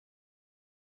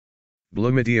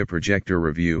Bloomidea Projector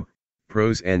Review,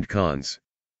 Pros and Cons.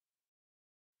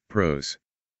 Pros.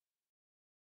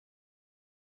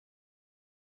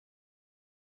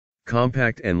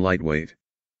 Compact and lightweight.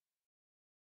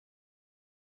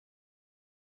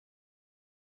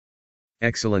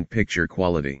 Excellent picture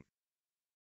quality.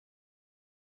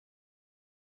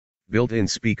 Built-in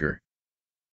speaker.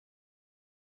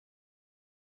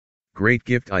 Great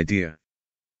gift idea.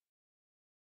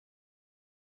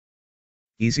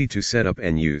 Easy to set up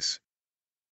and use.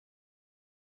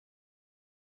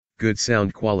 Good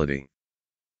sound quality.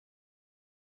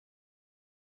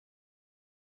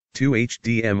 2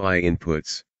 HDMI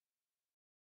inputs.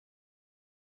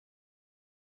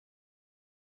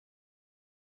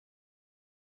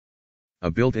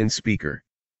 A built-in speaker.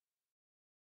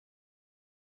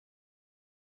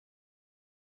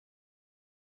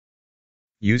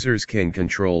 Users can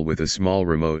control with a small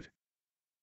remote.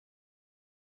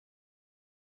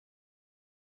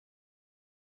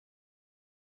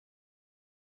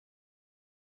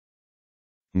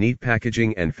 Neat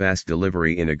packaging and fast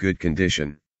delivery in a good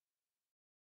condition.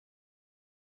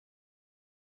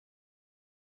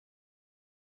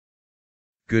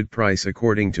 Good price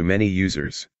according to many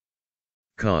users.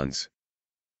 Cons.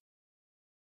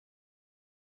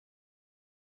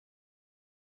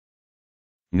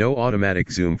 No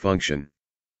automatic zoom function.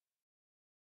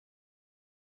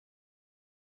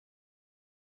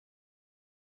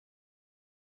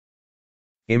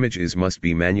 Images must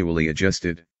be manually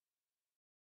adjusted.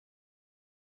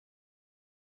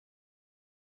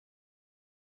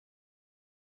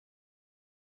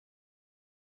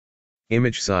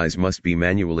 Image size must be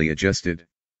manually adjusted.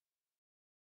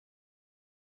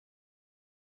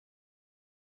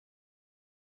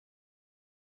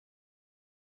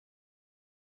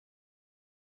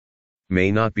 May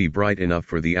not be bright enough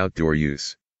for the outdoor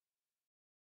use.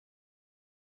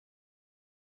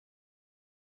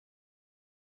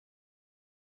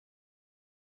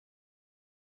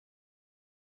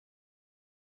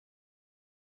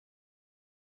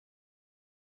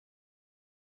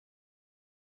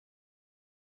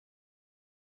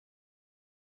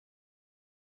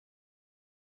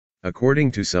 According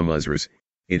to some users,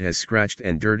 it has scratched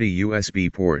and dirty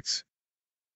USB ports.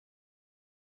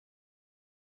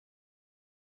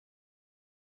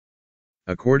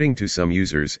 According to some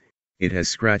users, it has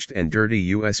scratched and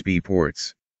dirty USB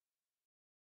ports.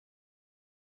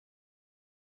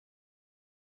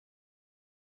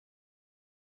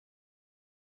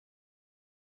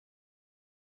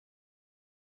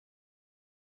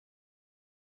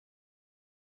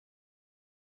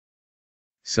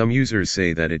 Some users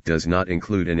say that it does not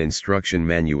include an instruction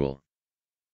manual.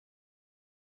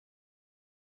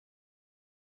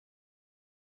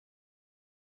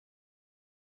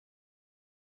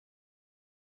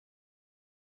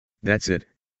 That's it,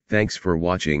 thanks for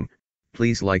watching,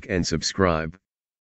 please like and subscribe.